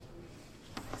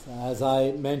So as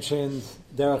I mentioned,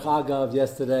 Derech Agav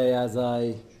yesterday, as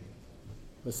I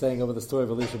was saying over the story of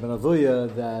Elisha ben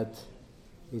Avuya, that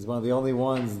he's one of the only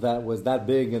ones that was that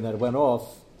big and that went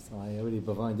off. So I already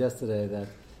provided yesterday that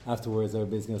afterwards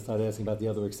everybody's going to start asking about the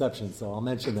other exceptions. So I'll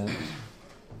mention them.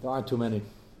 There aren't too many.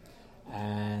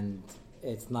 And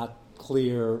it's not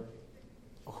clear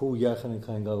who Yochanan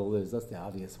Kohen Gadol is. That's the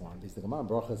obvious one. Because the Gemara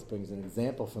Brachos brings an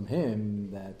example from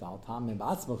him that Al Tamim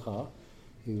Ba'atzmacha,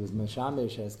 he was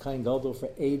Meshamish as Kohen Gadol for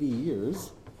 80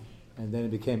 years, and then he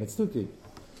became Tzduki.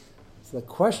 So the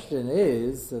question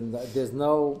is, and there's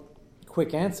no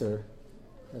quick answer,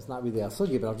 it's not really a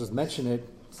sugi, but I'll just mention it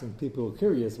since people are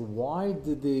curious. Why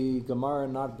did the Gemara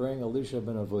not bring Elisha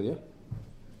ben Avuya?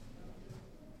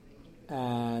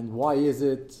 And why is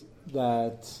it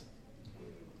that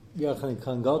Yochanan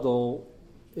Kohen Gadol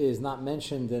is not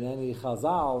mentioned in any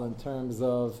Chazal in terms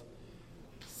of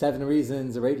 7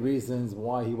 reasons or 8 reasons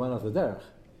why he went off the derech?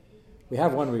 We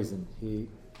have one reason.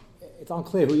 It's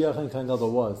unclear who Yochanan Kohen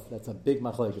Gadol was. That's a big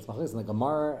machlekes. It's machlekes in the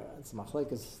Gemara. It's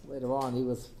machlekes later on. He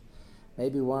was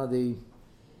maybe one of the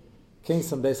kings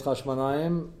from Beis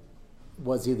Chashmonaim.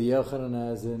 Was he the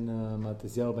Yochanan as in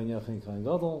Matisyahu ben Yochanan Kohen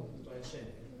Gadol?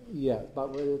 Yeah,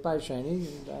 but by Sheni,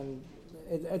 and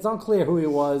it's unclear who he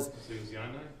was. So he was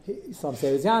Yana? Some say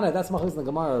he was Yana. That's machlekes in the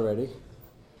Gemara already.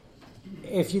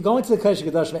 If you go into the Kodesh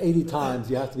HaKadoshim 80 times,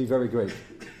 you have to be very great.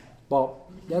 Well,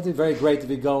 you have to be very great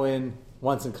to go in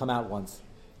once and come out once.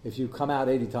 If you come out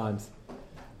 80 times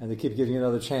and they keep giving you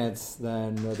another chance,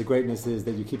 then the greatness is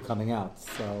that you keep coming out.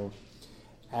 So,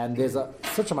 and there's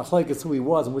such a machlekes who he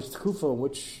was, and which tkufa,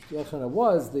 which Yochanan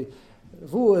was. The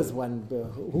nevuah is when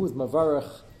who was mavarech,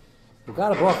 who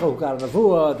got a bracha, who got a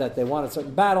nevuah, that they won a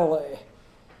certain battle.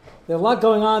 There's a lot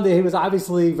going on there. He was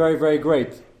obviously very, very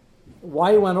great.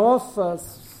 Why he went off?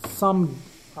 This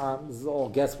is all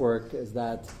guesswork. Is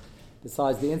that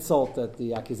besides the insult, that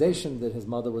the accusation that his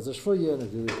mother was a shvuya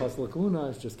and the apostle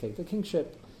Kuna just kicked the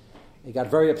kingship, he got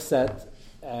very upset.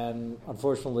 And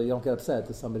unfortunately, you don't get upset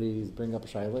if somebody's bring up a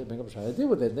shayla, deal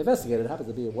with it, and investigate it. It happens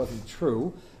to be it wasn't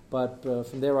true, but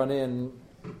from there on in,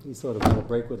 he sort of got a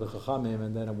break with the Chachamim,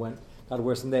 and then it got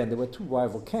worse than there. And there were 2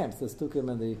 rival camps, the Stukim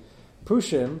and the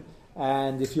Prushim,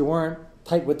 and if you weren't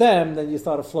tight with them, then you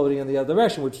started floating in the other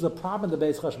direction, which is a problem in the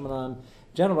Beis Chashmonaim in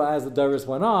general as the Doros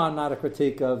went on, not a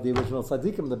critique of the original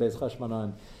Tzaddikim in the Beis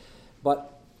Chashmonaim.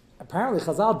 But apparently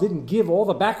Chazal didn't give all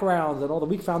the backgrounds and all the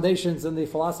weak foundations and the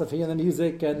philosophy and the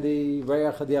music and the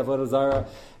Reach and the Avodah Zarah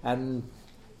and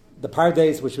the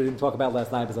Pardes, which we didn't talk about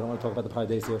last night because I don't want to talk about the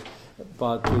Pardes here,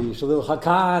 but the Shalil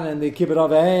Hakan and the Kibbut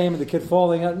Avaim and the kid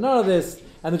falling, none of this,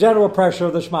 and the general pressure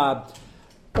of the Shema,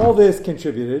 all this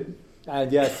contributed.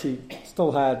 And yes, he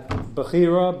still had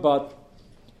Bechira, but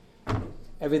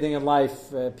everything in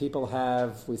life, people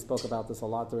have, we spoke about this a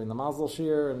lot during the Mazel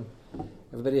Shir, and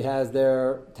everybody has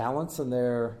their talents and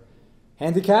their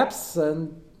handicaps,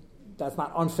 and that's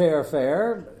not unfair or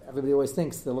fair. Everybody always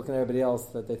thinks they're looking at everybody else,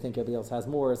 that they think everybody else has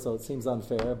more, so it seems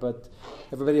unfair, but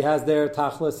everybody has their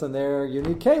tachlis and their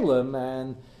unique kalim,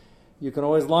 and you can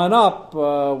always line up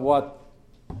what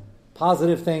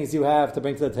positive things you have to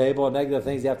bring to the table, and negative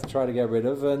things you have to try to get rid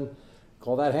of, and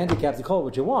call that handicap, to call it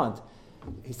what you want.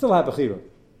 He still had Bechira.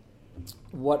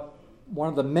 One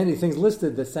of the many things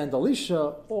listed that sent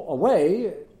Elisha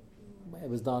away, it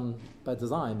was done by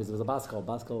design, because it was a Baskal.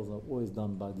 Baskal is always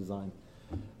done by design.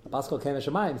 A Baskal came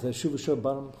to Shemayim and said, Shuv Shuv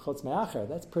Baram Chotz Me'acher.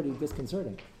 That's pretty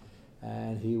disconcerting.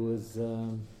 And he was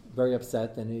very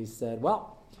upset, and he said,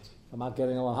 well, I'm not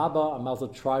getting Olam Haba, I'm also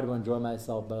try to enjoy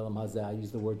myself by Olam Hazeh. I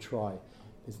use the word try.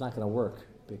 It's not going to work,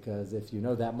 because if you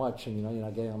know that much and you know you're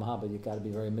not getting Olam Haba, you've got to be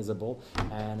very miserable.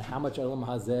 And how much Olam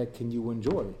Hazeh can you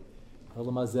enjoy?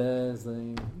 Olam Hazeh is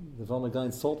the Vilna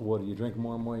Gaon salt water. You drink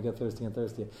more and more, you get thirsty and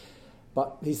thirstier.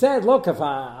 But he said, look, if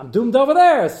I'm doomed over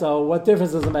there, so what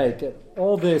difference does it make?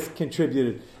 All this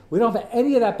contributed. We don't have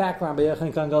any of that background by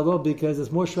Yochanan Kohen Gadol because it's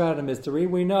more shrouded in mystery.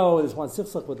 We know there's one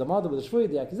sichsach with the mother, with the shvuya,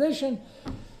 the accusation,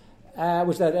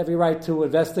 which they had every right to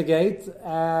investigate,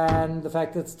 and the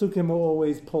fact that Stukim were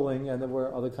always pulling, and there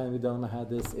were other kind of Gedolim had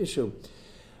this issue.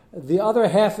 The other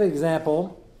half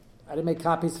example, I didn't make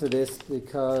copies for this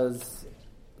because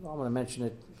I want to mention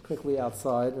it quickly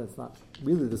outside. It's not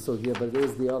really the sugya, but it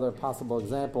is the other possible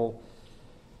example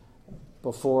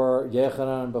before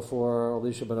Yochanan, before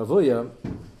Elisha ben Avuya.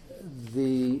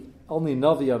 The only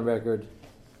Navi on record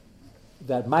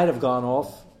that might have gone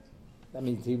off, that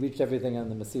means he reached everything on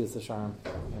the Messias Hashem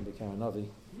and became a Navi.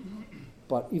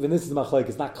 But even this is machlek.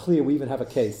 It's not clear we even have a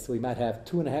case. We might have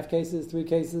 2.5 cases, 3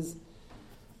 cases.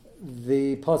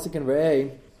 The Pasuk in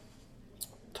Re'eh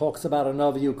talks about a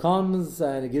Navi who comes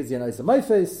and he gives you an Isa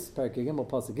Mephis, Perkei Gimel,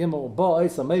 Pasuk Gimel, Ba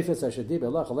Isa Mephis, Ashadib,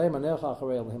 Elech Aleim, Anecha,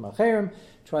 Acharei Elohim Acherim,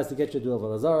 tries to get you to do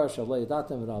Avodah Zarah, Shalei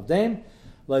Yadatim, V'navdeim,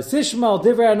 L'sishmal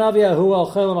Divrei Navi Ahu,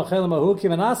 Al Chelim Achelim Ahu, Ki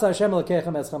Menasa Hashem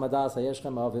Elokechem Eschem Adas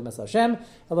HaYeshchem Ahavim Es Hashem,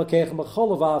 Elokechem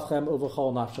B'chol Avavchem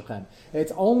Uv'chol Nafshechem.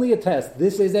 It's only a test.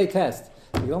 This is a test.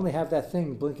 We only have that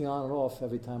thing blinking on and off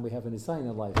every time we have any sign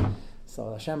in life.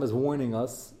 So Hashem is warning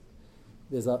us.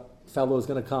 There's a fellow who's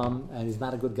going to come, and he's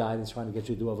not a good guy, and he's trying to get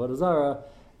you to do Avodah Zarah,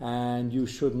 and you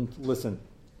shouldn't listen.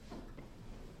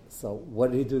 So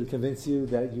what did he do to convince you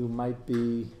that you might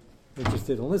be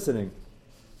interested in listening?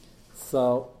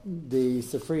 So the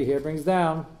Sifri here brings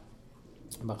down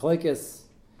Machlekes.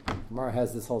 Gemara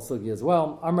has this whole sugi as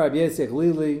well. Amar Rabbi Yosef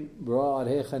Lili Ra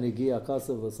Adhecha Nigia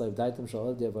Akasav L'Sayv Daitim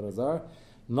Shalad Avodah Zarah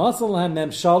Nasal Lahem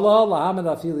Memshala Lahamad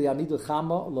Afili Amidu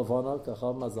Chama Lavona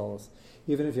Kachav Mazalos.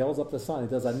 Even if he holds up the sign, he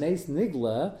does a Nes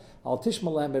Nigla Al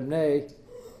Tishma Lahem B'Bnei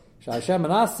Sha'Hashem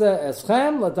Manaseh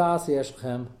Eschem Ladas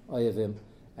Yeshchem Oyevim,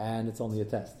 and it's only a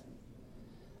test.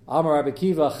 Amar Rabbi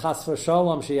Kiva Chas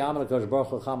V'Shalom Sheyaman HaKadosh Baruch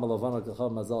Hu Chama Lavona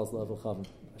Kachav Mazalos Level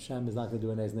Hashem is not going to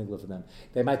do a Nes Nigla for them.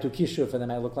 They might do kishuf and they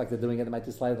might look like they're doing it. They might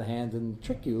do sleight of the hand and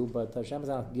trick you, but Hashem is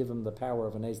not going to give them the power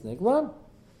of a Nes Nigla.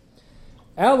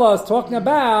 Ella is talking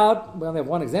about, we only have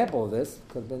one example of this,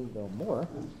 could have been more.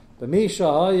 B'misha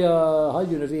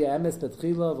hayu nevi emes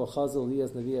betchila v'chazal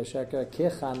liyas nevi sheker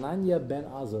kechananya ben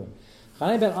Azar.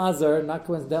 Chananya ben Azar, not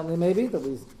coincidentally maybe, that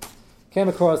we came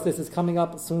across this, is coming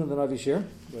up soon in the Navi Shir,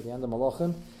 at the end of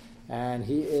Malachim, and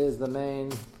he is the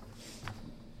main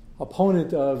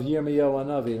opponent of Yirmiyahu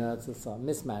Navi. Now it's a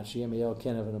mismatch. Yirmiyahu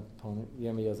can't have an opponent.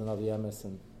 Yirmiyahu is a Navi Emes,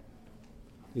 and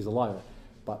he's a liar.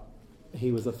 But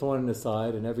he was a thorn in his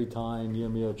side, and every time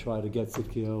Yirmiyahu tried to get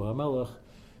Tzidkiyahu HaMelech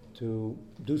to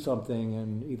do something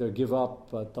and either give up,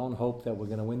 but don't hope that we're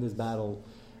going to win this battle,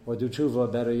 or do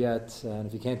tshuva, better yet, and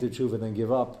if you can't do tshuva, then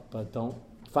give up, but don't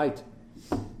fight.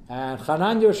 And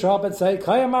Chananya would show up and say,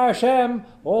 Kayamar Hashem,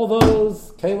 all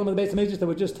those Kalim of the Beis HaMikdash that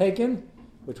were just taken,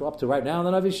 which we're up to right now in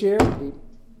the Navi Shir. He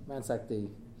ransacked the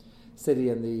city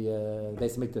and the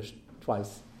Beis HaMikdash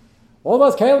twice. All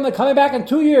those Kalim are coming back in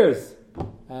 2 years.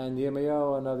 And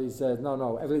Yirmiyahu Navi says,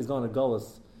 no, everything's going to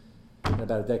Gullus in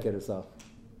about a decade or so.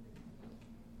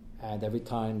 And every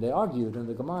time they argued, and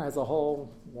the Gemara has a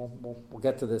whole, we'll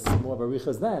get to this more of a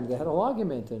Richas then, they had a whole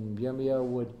argument, and Yirmiyahu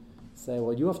would say,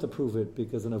 well, you have to prove it,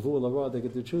 because in a Avu L'Ra they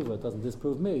get to tshuva. It doesn't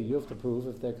disprove me. You have to prove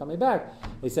if they're coming back.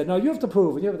 They said, no, you have to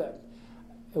prove. And you have that.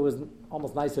 It was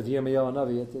almost nice of Yirmiyahu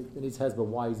Navi. It needs hesed, but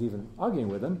why he's even arguing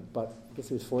with him. But I guess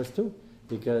he was forced to,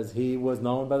 because he was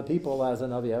known by the people as a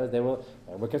Navi. They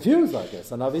were confused, I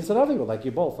guess. A Navi is a Navi, well, like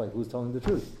you both, like who's telling the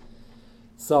truth.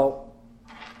 So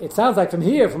it sounds like from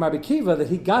here, from Rabbi Kiva, that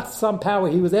he got some power.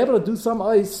 He was able to do some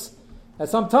ice at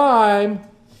some time,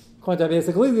 according to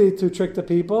basically to trick the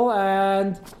people.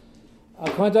 And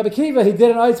according to Rabbi Kiva, he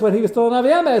did an ice when he was still a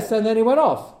Navi Emes, and then he went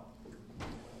off.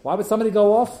 Why would somebody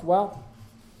go off? Well,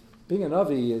 being a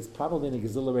Navi is probably an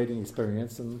exhilarating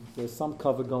experience, and there's some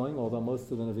cover going, although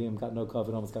most of the Naviim got no cover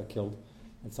and almost got killed,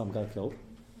 and some got killed.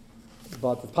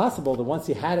 But it's possible that once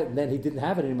he had it and then he didn't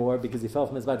have it anymore because he fell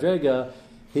from his Madrega,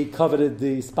 he coveted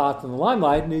the spot in the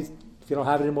limelight, and if you don't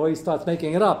have it anymore, he starts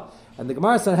making it up. And the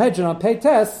Gemara Sanhedrin on Pei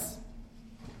Tes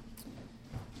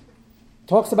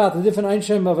talks about the different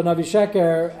Einshim of a Navi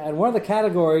Sheker, and one of the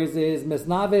categories is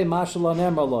Misnave Mashallah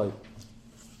Nemarloi.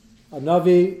 A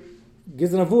Navi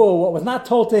gives an Avuah what was not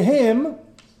told to him,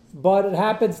 but it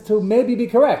happens to maybe be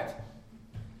correct.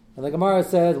 And the Gemara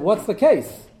says, what's the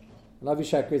case? A Navi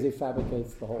Sheker is he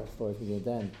fabricates the whole story from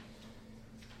the end.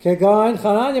 Kegan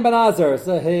Chananya ben Azar.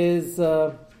 So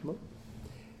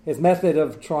his method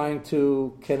of trying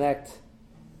to connect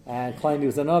and claim he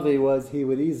was a Navi was he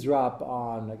would eavesdrop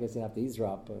on, I guess you have to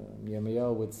eavesdrop.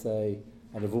 Yirmiyahu would say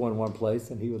a Nevuah in one place,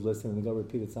 and he would listen and go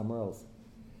repeat it somewhere else.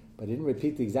 But he didn't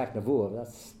repeat the exact Nevuah.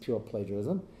 That's pure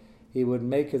plagiarism. He would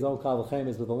make his own Kal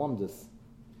V'chemes with a Lumdus.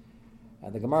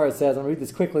 And the Gemara says, I'm going to read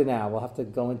this quickly now. We'll have to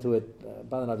go into it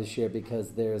by another share because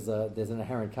there's an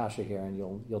inherent kasha here, and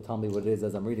you'll tell me what it is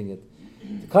as I'm reading it.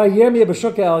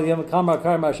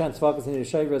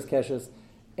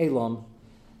 Elam,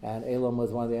 and Elam was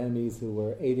one of the enemies who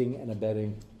were aiding and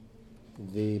abetting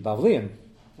the Bavliim.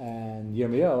 And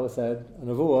Yirmiyahu said, a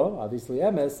Nevuah, obviously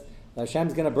Emes, that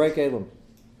Hashem's going to break Elam.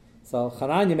 So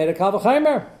Chananya made a Kal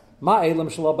V'chemer. Ma Elam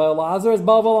shelo ba'el Azar is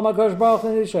Bavel HaMakosh Baruch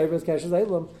and Yishavas Keshes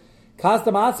Elam.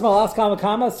 Kastam Atzma Las Kama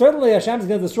Kama. Certainly Hashem's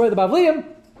going to destroy the Bavliim.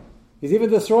 He's even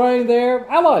destroying their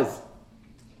allies.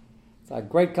 It's a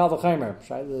great Kal V'chemer.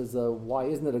 Shaila is why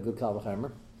isn't it a good Kal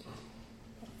V'chemer?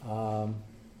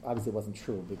 obviously it wasn't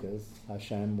true because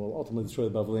Hashem will ultimately destroy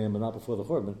the Bavliim, but not before the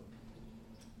Churban.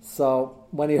 So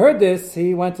when he heard this,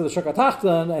 he went to the Shuk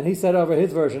HaTachton and he said over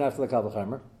his version after the Kal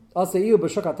V'chomer, Aseiyu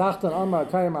b'Shuk HaTachton Amar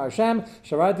Kayim Hashem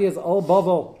Sharati is Ol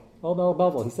Bavel. Ol Melech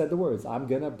Bavel. He said the words, I'm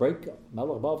going to break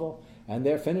Melech Bavel, and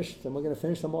they're finished, and we're going to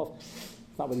finish them off.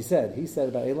 It's not what he said. He said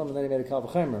about Elam, and then he made a Kal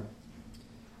V'chomer.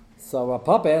 So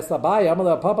Papa asked Abaye,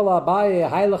 Papa Abaye,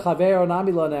 Haile Chaver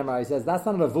Nami Lo Nemar. He says, that's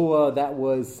not a Nevuah that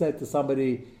was said to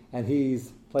somebody and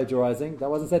he's plagiarizing. That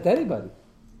wasn't said to anybody.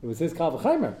 It was his Kal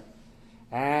V'chomer.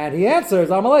 And he answers,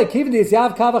 Amalei, Kivdis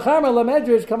Yav Kal V'chomer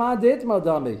Lamedrish, come on, Ditmo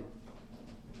Dami.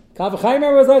 Kal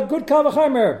V'chomer was a good Kal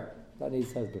V'chomer. That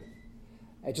needs husband.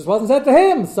 It just wasn't said to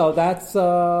him, so that's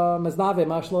Meznave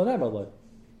Mashlo Nemar.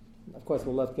 Of course,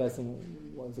 we're left guessing,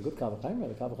 well, it was a good Kal V'chomer.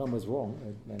 The Kal V'chomer was wrong.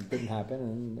 It didn't happen,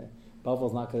 and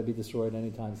Bavel's not going to be destroyed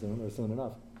anytime soon, or soon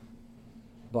enough.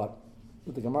 But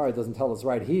the Gemara doesn't tell us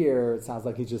right here. It sounds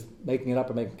like he's just making it up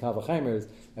and making Kal V'chomers.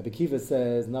 Rabbi Kiva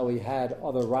says, no, he had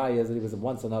other rayas that he was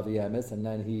once a Navi Emes, and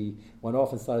then he went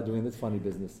off and started doing this funny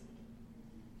business.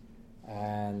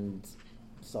 And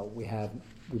so we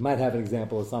might have an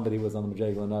example of somebody who was on the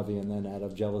Majagla Navi, and then out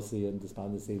of jealousy and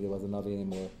despondency, there wasn't Navi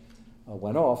anymore,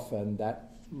 went off, and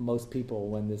that most people,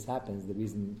 when this happens, the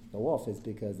reason they go off is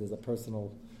because there's a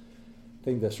personal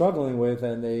thing they're struggling with,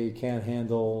 and they can't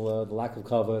handle the lack of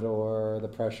covet or the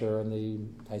pressure and the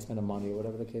enticement of money or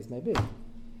whatever the case may be.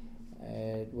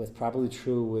 It was probably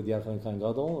true with Yochanan Kohen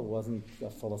Gadol. It wasn't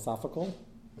philosophical.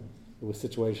 It was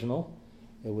situational.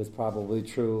 It was probably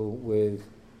true with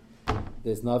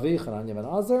this Navi, Hananiah ben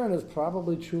Azar, and it's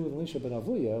probably true with Elisha ben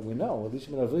Avuya. We know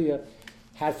Elisha ben Avuya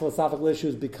had philosophical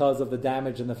issues because of the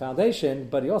damage in the foundation,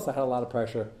 but he also had a lot of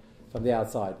pressure from the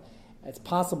outside. It's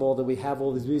possible that we have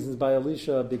all these reasons by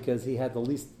Elisha because he had the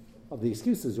least of the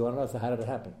excuses. You want to know, so how did it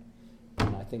happen?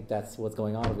 And I think that's what's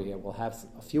going on over here. We'll have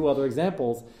a few other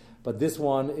examples, but this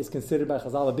one is considered by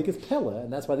Chazal the biggest pella,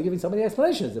 and that's why they're giving so many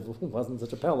explanations. If it wasn't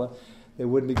such a pella, they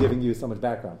wouldn't be giving you so much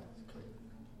background.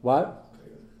 What?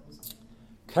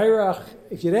 Kairach,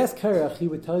 if you'd ask Kairach, he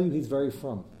would tell you he's very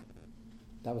frum.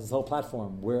 That was his whole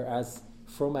platform. We're as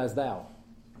frum as thou.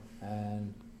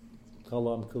 And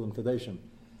Kolam Kulam Kadeshim.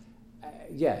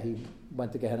 Yeah, he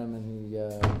went to Gehenna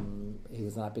and he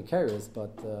was not vicarious,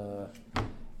 but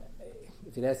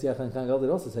if you'd ask Yochanan Kohen Gadol, they'd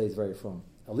also say he's very frum.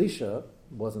 Elisha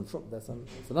wasn't frum. That's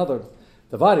another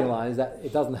dividing line, is that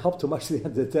it doesn't help too much at the end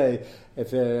of the day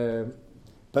if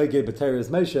Beged B'Teres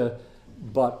Moshe,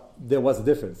 but there was a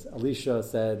difference. Elisha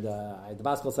said, the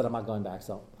Baskel said, I'm not going back,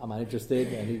 so I'm not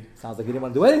interested, and he sounds like he didn't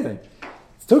want to do anything.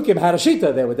 Tztukim had a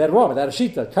shita, they were dead wrong, they had a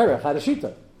shita. Kairach had a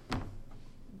shita.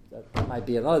 That might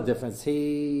be another difference.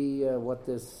 Hananiah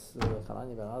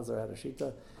ben Azar had a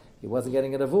shita. He wasn't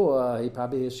getting a nevuah.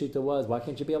 His shita was, why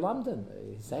can't you be a lamdan?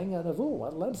 He's saying a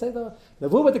nevuah. Let him say the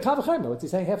nevuah with the Kal V'chomer. What's he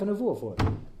saying half a nevuah for?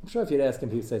 I'm sure if you'd ask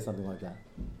him, he'd say something like that.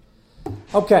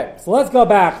 Okay, so let's go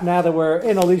back now that we're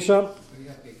in Elisha. We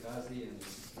have Gehazi, and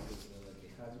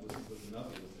Gehazi was the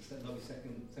Navi. Was the Navi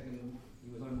second,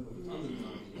 he was on the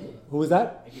Navi. Who was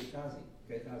that? Gehazi.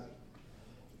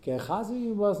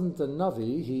 Gehazi wasn't a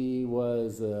Navi. He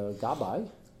was a Gabbai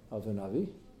of a Navi.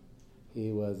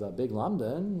 He was a big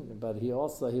Lamdan, but he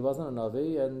wasn't a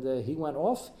Navi, and he went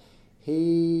off.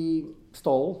 He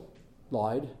stole,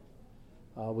 lied,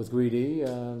 was greedy.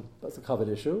 That's a covet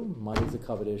issue. Money's a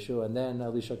covet issue. And then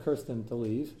Elisha cursed him to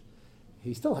leave.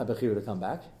 He still had Bechir to come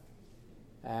back.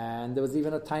 And there was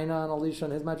even a taina on Elisha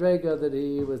and his madrega that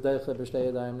he was Deicha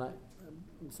B'Shtei Yadayim.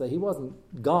 So he wasn't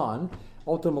gone.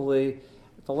 Ultimately,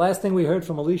 the last thing we heard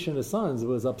from Elisha and his sons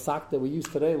was a psak that we use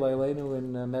today, Leilenu,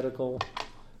 in medical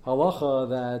halacha,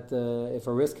 that if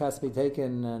a risk has to be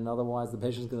taken and otherwise the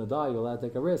patient's going to die, you're allowed to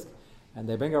take a risk. And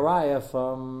they bring a raya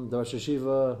from the Rosh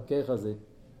Hashiva Gehazi.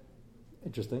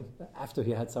 Interesting. After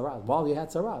he had saras, while he had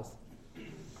saras.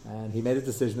 And he made a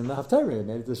decision in the Haftarah. He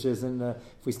made a decision,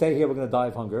 if we stay here, we're going to die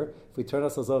of hunger. If we turn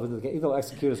ourselves over to the either they'll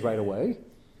execute us right away,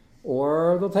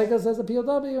 or they'll take us as a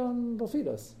POW and they'll feed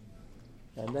us.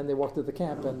 And then they walked to the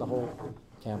camp, and the whole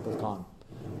camp was gone.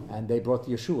 And they brought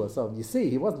Yeshua. So you see,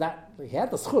 he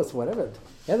had the schus, whatever.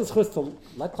 He had the schus to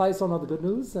let Klal Yisrael know the good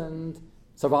news and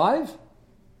survive.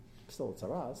 Still at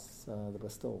Saras, they were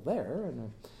still there,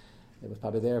 and it was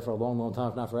probably there for a long, long time,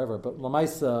 if not forever. But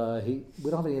Lamaisa, we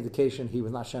don't have any indication he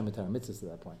was not Shemitah or Mitzvahs to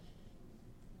that point.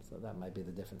 So that might be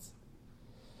the difference.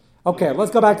 Okay,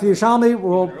 let's go back to Yerushalmi.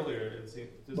 Earlier,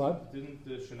 didn't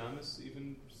the Shunamis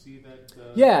even see that?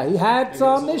 Yeah, he had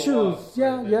some issues.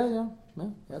 Yeah.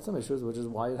 He had some issues, which is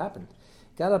why it happened.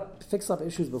 Got to fix up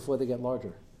issues before they get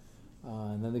larger.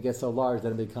 And then they get so large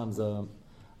that it becomes a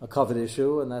covet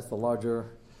issue, and that's the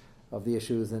larger of the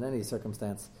issues in any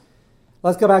circumstance.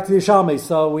 Let's go back to the Yerushalmi.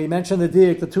 So we mentioned the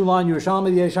diak, the 2-line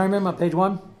Yerushalmi, the Yeshayimrim on page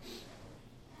 1.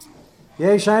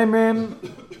 Yeshayimrim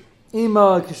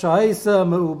ima kishaisa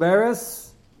meuberes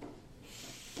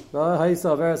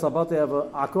v'haisa averes abate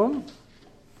akum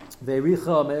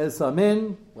ve'richa me'esa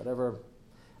min, whatever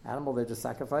animal they just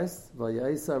sacrificed,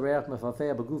 v'yaisa reach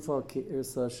mefafei begufa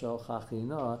ki'irsa shel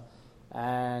chachina,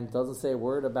 and doesn't say a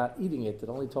word about eating it. It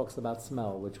only talks about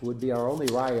smell, which would be our only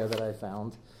raya that I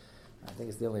found. I think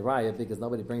it's the only raya because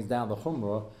nobody brings down the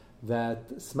chumrah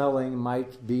that smelling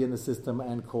might be in the system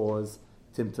and cause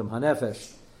timtum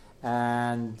hanefesh.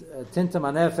 And timtum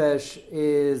hanefesh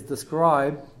is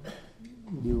described,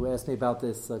 you asked me about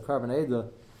this carbonada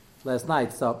last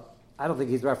night, so I don't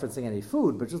think he's referencing any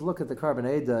food, but just look at the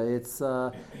carbonada. It's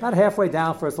about halfway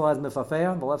down. First of all, it has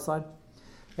mifafea on the left side.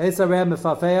 Esareh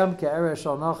mifafeam ke'eresh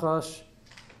al nachash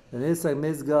v'nisag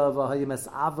mizga v'hayimes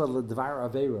ava l'dvar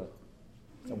avera.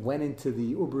 It went into the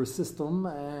Uber system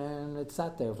and it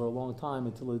sat there for a long time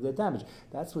until it did damage.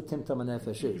 That's what Timtum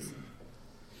HaNefesh is.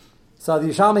 So the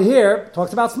Yerushalmi here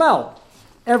talks about smell.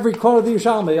 Every quote of the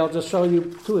Yerushalmi, I'll just show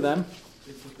you 2 of them.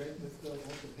 It's a great list of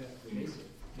the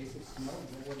basic smell.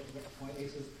 Why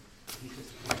Aces? He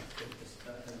just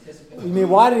anticipated. You mean,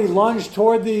 why did he lunge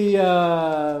toward the,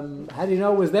 how do you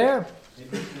know it was there?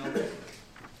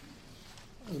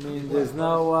 I mean, there's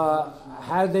no,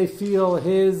 how did they feel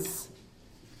his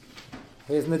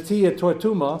Natiya toward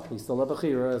Tuma? He's still a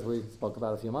Bechira, as we spoke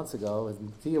about a few months ago. His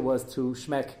Natiya was to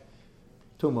Shmek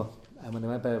Tuma. And when they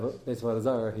went by Beis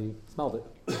Vodazar, he smelled it.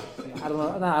 I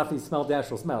don't know if he smelled the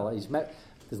actual smell. There's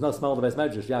no smell of the Beis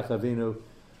Medrash. Yaakov Avinu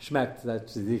Shmek,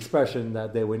 that's the expression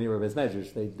that they were near Beis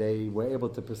Medrash. They were able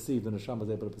to perceive, the Neshama was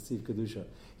able to perceive Kedusha.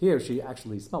 Here, she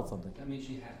actually smelled something. That means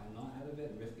she had Hana out of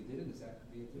it, and Rivka didn't? Does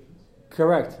that be a difference?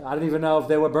 Correct. I don't even know if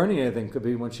they were burning anything. Could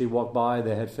be when she walked by,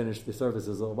 they had finished the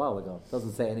services a while ago. It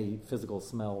doesn't say any physical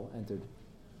smell entered.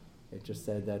 It just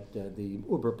said that the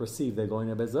Uber perceived they're going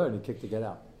to Bezer and he kicked to get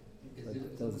out. But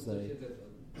it doesn't say.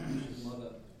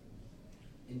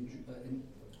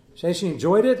 She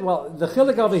enjoyed it? Well, the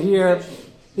chilik over here,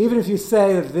 even if you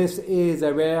say that this is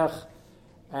a reach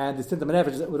and the Tintam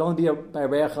Nefesh, it would only be a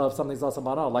reach of something's also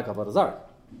banal, like a Vodazar.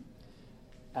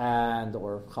 And,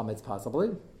 or Chametz possibly,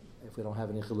 if we don't have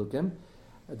any chilukim.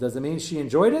 Does it mean she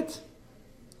enjoyed it?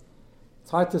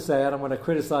 It's hard to say. I don't want to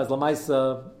criticize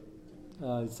Lamaisa.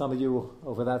 Some of you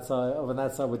over that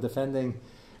side were defending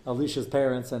Elisha's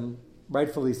parents, and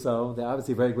rightfully so. They're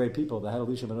obviously very great people. They had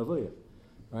Elisha ben Avuya,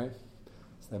 right?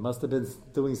 So they must have been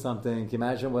doing something. Can you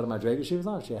imagine what a madrega she was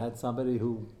on? She had somebody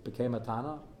who became a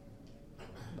Tana,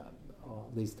 or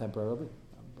at least temporarily,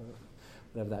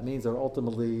 whatever that means, or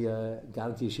ultimately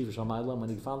got into Yeshiva Shalmayla. When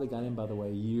he finally got in, by the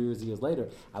way, years later,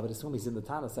 I would assume he's in the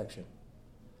Tana section.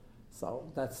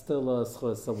 So that's still a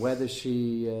schus. So whether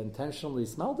she intentionally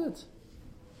smelled it,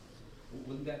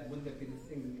 wouldn't that be the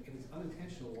thing? If it's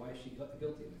unintentional, why is she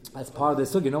guilty? That's part of the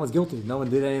sugya. No one's guilty. No one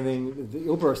did anything. The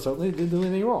Uber certainly didn't do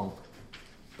anything wrong.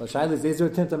 But Shailis, these are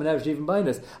Tintam and Nevesh even behind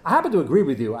us. I happen to agree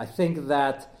with you. I think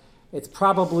that it's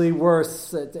probably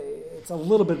worse. It's a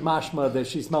little bit mashma that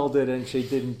she smelled it and she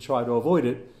didn't try to avoid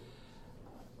it.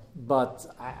 But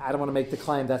I don't want to make the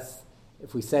claim that's,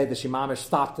 if we say that she mamish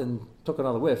stopped and took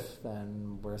another whiff,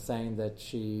 then we're saying that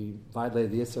she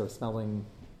violated the issur of smelling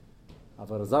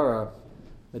Avodah Zarah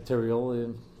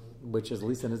material, which is at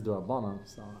least in his Durabbanan.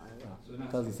 So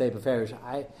it doesn't say beferish.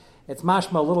 It's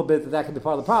mashma a little bit that can be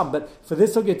part of the problem. But for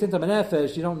this sugya Tintam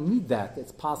HaNefesh, you don't need that.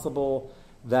 It's possible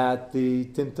that the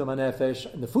Tintum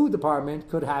HaNefesh in the food department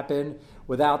could happen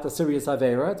without the serious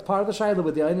Avera. It's part of the Shaila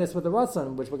with the Einus with the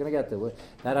Ratzon, which we're going to get to.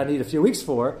 That I need a few weeks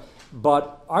for.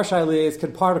 But our Shaila is,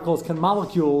 can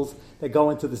molecules that go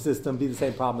into the system be the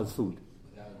same problem as food?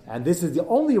 And this is the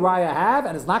only raya I have,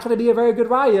 and it's not going to be a very good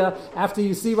raya after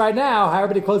you see right now how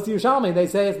everybody close to Yerushalmi. They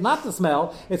say it's not the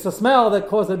smell, it's the smell that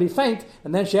caused her to be faint,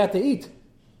 and then she had to eat.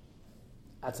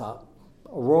 That's a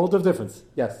world of difference.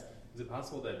 Yes? Is it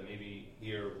possible that maybe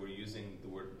here we're using the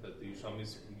word, that the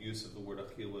Yerushalmi's use of the word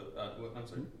achila, I'm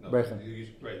sorry, no, right,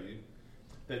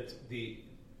 that the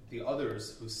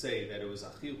others who say that it was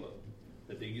achila,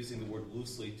 that they're using the word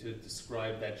loosely to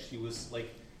describe that she was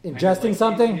like, ingesting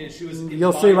something?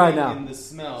 You'll see right now. In the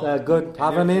smell. It's a good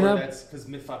havamina. That's because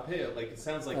mifapeh, like it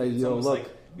sounds like it's almost look,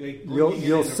 like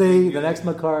you'll see the next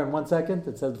makar in 1 second.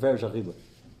 It says beferish achila.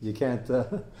 You can't.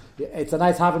 It's a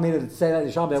nice havamina to say that in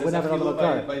Yerushalmi. I wouldn't have another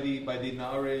makar. By the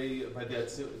Nare, by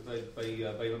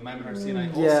Maimon Har Sinai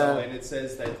also, and it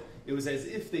says that it was as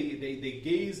if they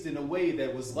gazed in a way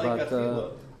that was like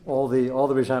achila. All the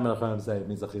Rishonim Achronim say it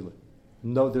means achila.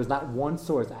 No, there's not one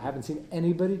source. I haven't seen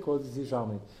anybody quote the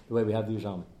Yerushalmi the way we have the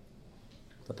Yerushalmi.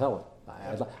 It's a pellet.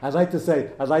 I'd like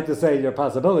to say your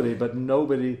possibility, but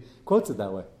nobody quotes it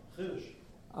that way.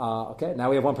 Okay, now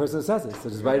we have one person who says it, so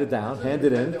just write it down, hand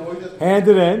it in,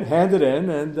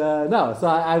 and no. So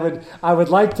I would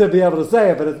like to be able to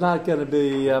say it, but it's not going to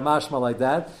be mashma like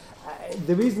that.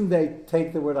 The reason they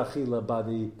take the word achila by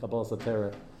the Kabbalah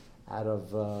Satira out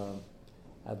of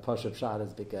Pashup Pshat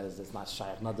is because it's not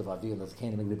shaykh, not the vavi, and they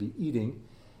can't even be eating.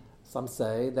 Some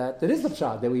say that it is the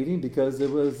pshat they were eating because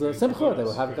it was simcha. They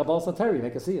were having Kabbalah Satira,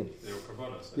 make a siyum. They were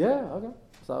karbonos. Yeah, okay.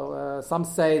 So some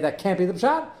say that can't be the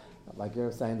pshat. Like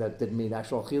you're saying that didn't mean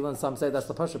actual chila, and some say that's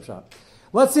the Pashup Pshat.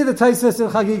 Let's see the Taisus in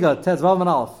Chagiga, Tez Vav and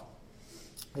Aleph.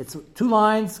 It's 2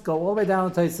 lines, go all the way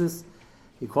down to Taisus.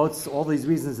 He quotes all these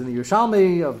reasons in the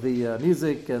Yerushalmi of the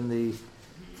music and the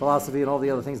philosophy and all the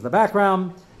other things in the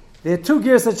background. There are 2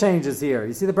 girsa changes here.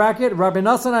 You see the bracket? Rabbi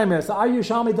Nassan Aimer. So our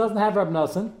Yerushalmi doesn't have Rabbi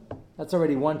Nassan. That's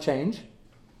already one change.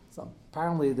 So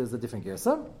apparently there's a different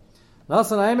girsa.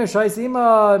 Nassan Aimer Shais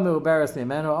Ima Mubaras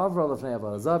Mimenu Avra Lefnei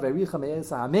Avarazav Ericha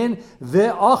Me'es Amin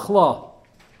Ve'achla.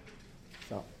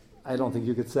 So I don't think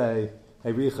you could say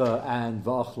Ericha and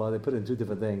Ve'achla. They put in 2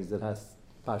 different things. It has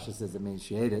Pasha says it means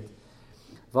she ate it.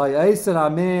 Va'yaisen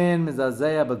Amin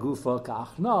Mizazea Bagufa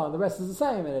Ka'achna. And the rest is the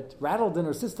same. And it rattled in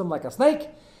her system like a snake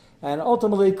and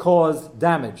ultimately caused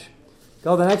damage.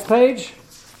 Go to the next page,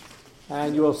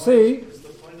 and you will see. Is the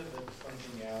point of it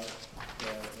pointing out the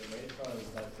Reicha, is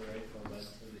that the Reicha led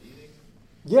to the eating?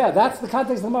 Yeah, that's the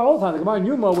context of the Gemara all the time. The Gemara in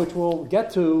Yuma, which we'll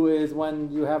get to, is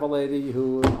when you have a lady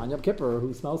who, on Yom Kippur,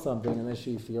 who smells something, and then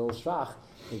she feels shvach.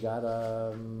 You got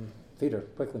to feed her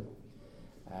quickly.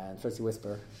 And first you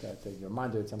whisper that you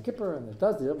remind her it's Yom Kippur, and it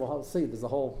does it. We'll see. There's a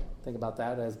whole thing about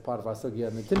that as part of our sugya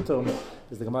in the Timtum.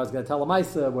 Because the Gemara is going to tell a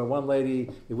Maisa where one lady,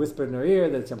 he whispered in her ear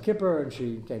that it's Yom Kippur, and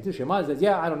she came to, she reminds her,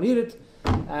 yeah, I don't need it.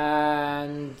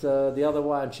 And the other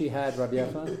one, she had Rabbi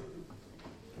Yochanan.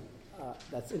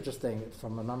 That's interesting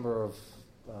from a number of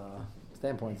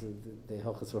standpoints. The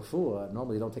Hilchos Refuah,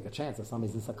 normally you don't take a chance. If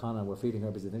somebody's in Sakana, we're feeding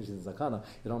her because she's in Sakana.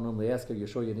 You don't normally ask her, you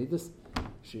sure you need this?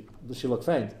 She looked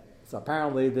faint. So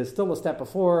apparently there's still a step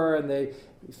before, and they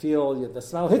feel the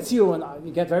smell hits you, and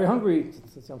you get very hungry.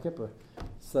 It's Yom Kippur.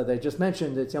 So they just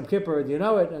mentioned it's Yom Kippur. Do you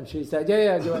know it? And she said,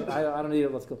 yeah, I don't need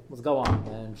it. Let's go on.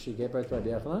 And she gave birth to Rabbi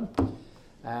Yochanan.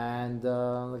 And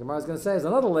the Gemara is going to say, there's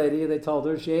another lady, they told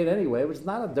her she ate anyway, which is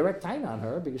not a direct time on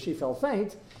her because she felt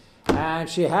faint. And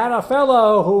she had a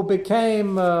fellow who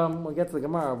became, we'll get to the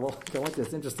Gemara, we'll go into this.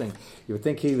 It's interesting. You would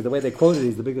think the way they quoted,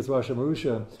 he's the biggest Rosh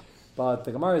Marusha. But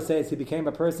the Gemara says he became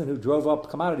a person who drove up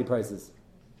commodity prices.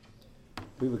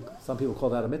 Some people call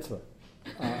that a mitzvah,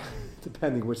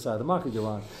 depending which side of the market you're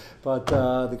on. But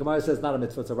the Gemara says not a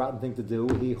mitzvah, it's a rotten thing to do.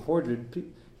 He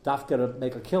hoarded dafka to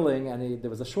make a killing, and there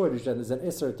was a shortage, and there's an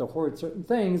isser to hoard certain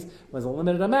things. There's a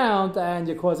limited amount, and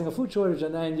you're causing a food shortage,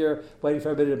 and then you're waiting for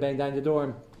everybody to bang down your door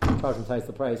and charge and entice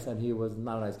the price, and he was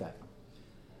not a nice guy.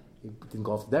 He didn't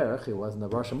go off the derech, he wasn't a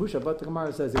Rosh Hashanah, but the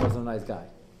Gemara says he wasn't a nice guy.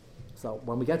 So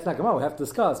when we get to that Gemara, we have to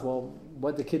discuss, well,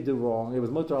 what did the kid do wrong? It was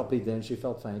mutar al pidin, she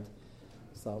felt faint.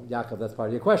 So, Yaakov, that's part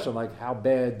of your question, like how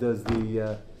bad does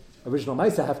the original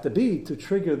Maisa have to be to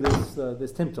trigger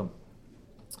this Timtum?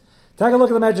 Take a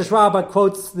look at the Medrash Rabbah,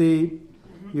 quotes the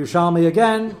Yerushalmi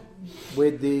again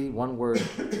with the one word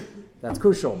that's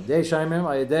crucial. Right?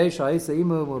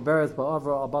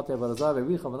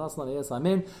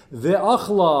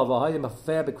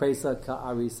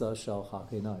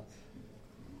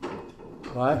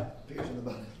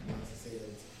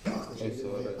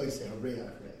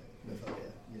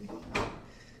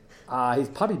 He's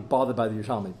probably bothered by the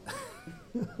Yerushalmi.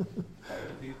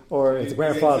 Or it's a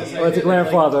grandfather. Or it's a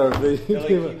grandfather of the.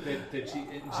 That she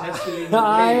ingested it in the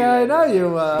I know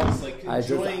you.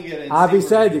 Avi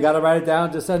said it. you got to write it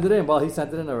down. Just send it in. Well, he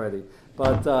sent it in already.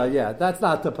 But yeah, that's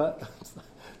not the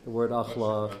word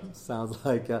achla. Sounds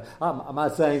like I'm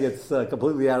not saying it's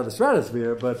completely out of the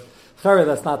stratosphere, but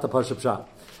that's not the Pashup Pshat.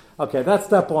 Okay, that's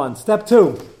step 1. Step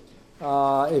 2.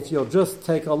 If you'll just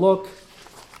take a look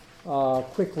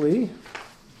quickly.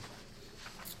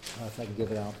 If I can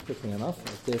give it out quickly enough,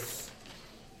 like this.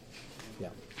 Yeah,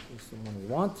 this is the one we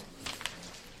want.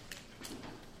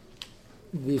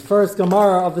 The first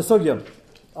Gemara of the Sugya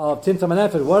of Timtum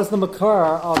Nefesh. What is the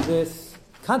makar of this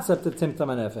concept of Timtum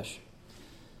Nefesh?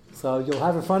 So you'll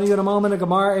have in front of you in a moment a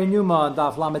Gemara in Yuma and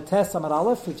Daf Lamed Tes Amud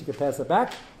Aleph, which you can pass it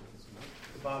back.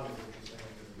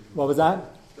 What was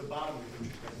that? The bottom.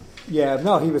 Yeah,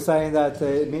 no, he was saying that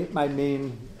it might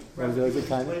mean. Right, he was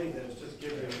explaining that it's just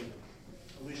giving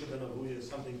Elisha ben Avuya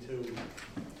something to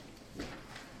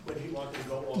when he wanted to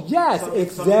go off. Yes,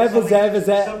 it's Zev.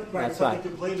 That's right. To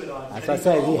blame it on. That's what I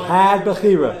said. He had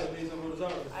Bechira.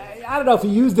 I don't know if he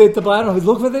used it to blame. I don't know if he's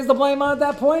looking for things to blame on at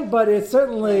that point, but it's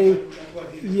certainly,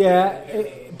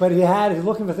 but he's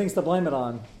looking for things to blame it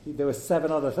on. There were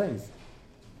 7 other things.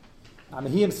 I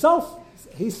mean, he himself,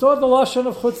 he saw the lashon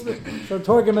of chutzpah. So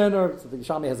Torgeman, or the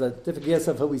Shami has a different guess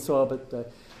of who we saw, but the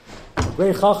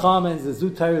great Chacham and the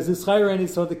Zutayr Zischayer, and he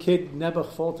saw the kid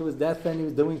Nebuch fall to his death, and he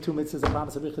was doing 2 mitzvahs and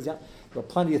promise of Richas Yam. There were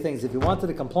plenty of things. If you wanted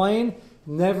to complain,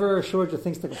 never shortage of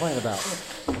things to complain about.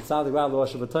 So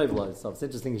it's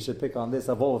interesting you should pick on this.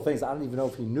 Of all the things, I don't even know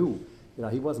if he knew.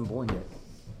 He wasn't born yet.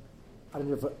 I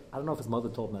don't know if his mother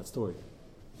told him that story.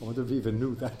 I wonder if he even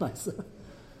knew that nice.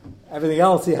 Everything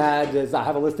else he had is, I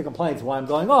have a list of complaints why I'm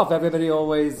going off. Everybody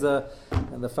always, and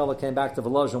the fellow came back to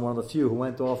Volozhin, one of the few who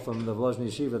went off from the Volozhin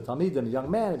yeshiva, Talmidim, a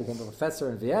young man, he became a professor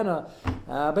in Vienna,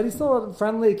 but he's still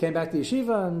friendly. He came back to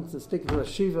yeshiva and speaking to a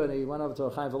yeshiva, and he went over to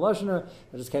a Chaim Volozhiner,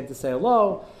 and just came to say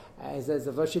hello. And he says,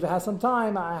 if yeshiva has some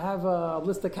time, I have a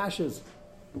list of kashas.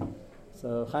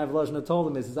 So Chaim Volozhiner told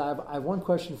him, he says, I have one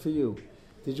question for you.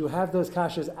 Did you have those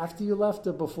kashas after you left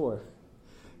or before?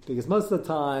 Because most of the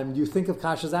time, you think of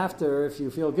kashas after if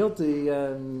you feel guilty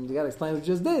and you got to explain what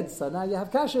you just did. So now you have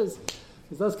kashas.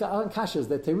 Because those aren't kashas,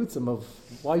 they're terutzim of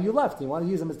why you left. You want to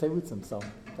use them as terutzim. So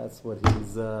that's what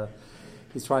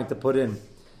he's trying to put in.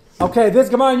 Okay, this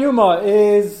Gemara in Yuma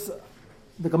is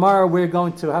the Gemara we're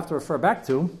going to have to refer back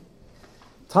to.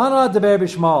 Tana deber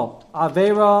bishmal,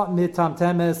 avera mitam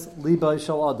temes liba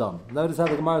shel adam. Notice how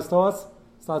the Gemara starts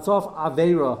off,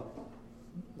 avera.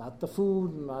 Not the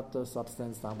food, not the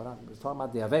substance, but we're talking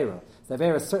about the Avera. The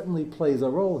Avera certainly plays a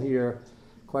role here.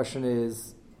 Question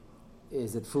is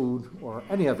it food or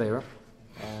any Avera?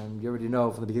 And you already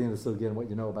know from the beginning of the Sugya and what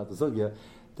you know about the Sugya,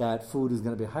 that food is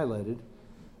going to be highlighted.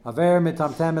 Avera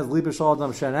mitamtem is libish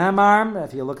adam shenamar.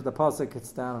 If you look at the pasuk,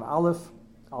 it's down on Aleph.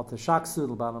 Al teshaksu,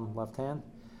 the bottom left hand.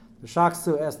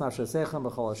 Teshaksu es nafshesechem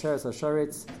b'chol asheres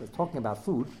hasharetz. It's talking about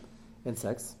food,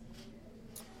 insects.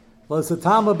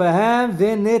 L'setamu behem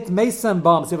v'nit meisam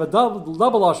bam. So you have a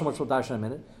double lashon, which we'll dash in a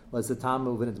minute.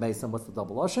 L'setamu v'nit meisam. What's the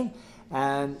double lashon?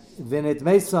 And v'nit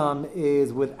meisam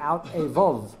is without a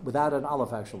vav, without an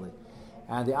aleph actually.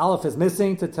 And the aleph is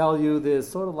missing to tell you there's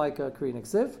sort of like a Korean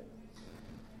ksiv.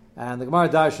 And the Gemara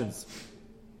darshans.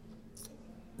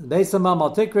 Meisam bam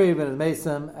al tikri v'nit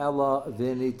meisam ella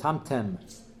v'nit tamtem.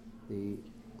 The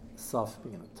saf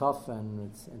being tough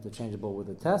and it's interchangeable with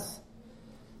the tes.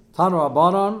 Tanu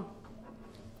Rabbanon.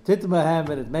 Which means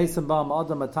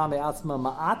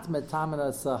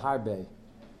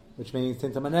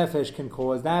tinta manefesh can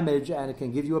cause damage and it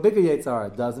can give you a bigger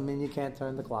Yetzirah. It doesn't mean you can't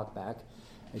turn the clock back.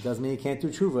 It doesn't mean you can't do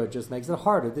tshuva. It just makes it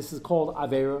harder. This is called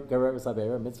Avera, Gereres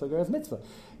Avera, Mitzvah, Gereres Mitzvah.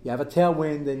 You have a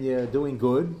tailwind and you're doing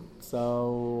good,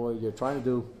 so you're trying to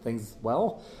do things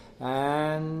well,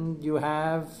 and you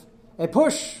have a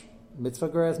push, Mitzvah,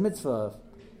 Gereres Mitzvah.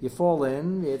 You fall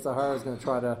in, the Yetzirah is going to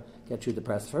try to get you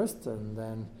depressed first, and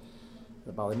then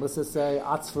the Bali Musa say,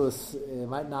 Atzfus, it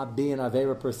might not be an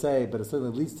Avera per se, but it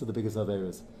certainly leads to the biggest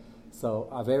Averas. So,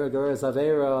 Avera, Gereres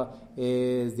Avera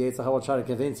is the Yetzirah will try to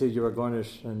convince you you're a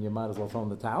garnish and you might as well throw in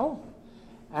the towel.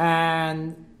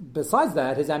 And besides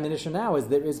that, his ammunition now is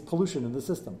there is pollution in the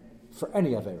system for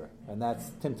any Avera, and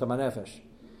that's Timta Manefesh.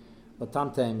 But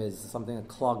Tamtem is something that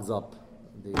clogs up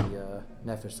the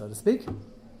Nefesh, so to speak.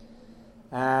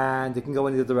 And it can go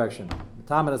in either direction.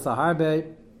 Tamas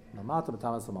Saharbe, Mamata,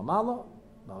 Tamas Mamalo,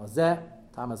 Malazet,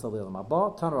 Tamas Alil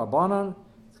Mabo, Tanu Rabbanon,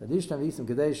 Skadishna Visim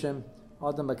Kadeshim,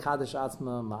 Adam Makadish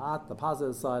Atzma Ma'at, the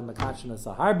positive side, Makashina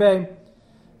Saharbe,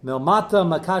 Milmata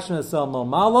Makashina Sal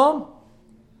Mamalo,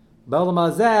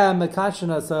 Belamazeh,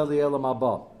 Makashina Sal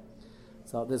Mabo.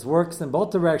 So this works in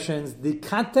both directions. The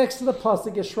context of the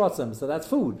pasuk is shrotzim, so that's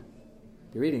food.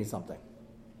 You're eating something.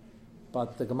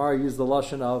 But the Gemara used the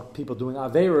lashon of people doing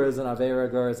averas, and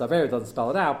avera, geres, avera doesn't spell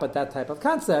it out, but that type of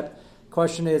concept.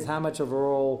 Question is how much of a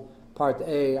role part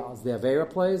A is the avera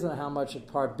plays, and how much of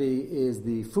part B is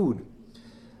the food.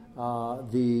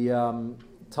 The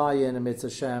tie-in in Mitzvah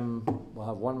Shem will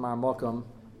have one marmokum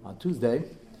on Tuesday.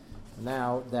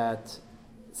 Now that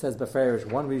says beferish,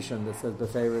 one rishon that says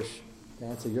beferish, to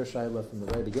answer your shayla from the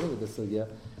very beginning of the sugya,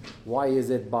 why is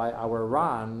it by our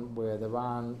Ran, where the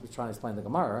Ran is trying to explain the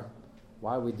Gemara,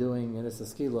 why are we doing in a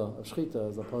skila of shchita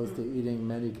as opposed to eating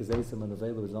many kazesim and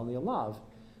avela, which is only a lav?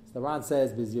 So the Ran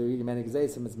says, because you're eating many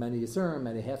kazesim, it's many yisurim,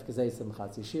 many half kazesim,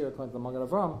 chatzi shir, according to the Magen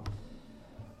Avram.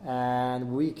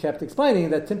 And we kept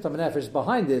explaining that Timta Manefesh is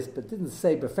behind this, but didn't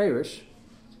say beferish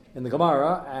in the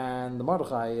Gemara, and the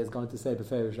Mordechai is going to say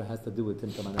beferish that has to do with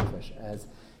Timta Manefesh, as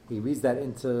he reads that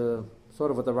into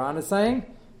sort of what the Ran is saying.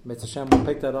 Mitzvah Shem will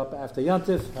pick that up after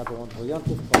Yantif, have a wonderful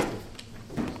Yantif.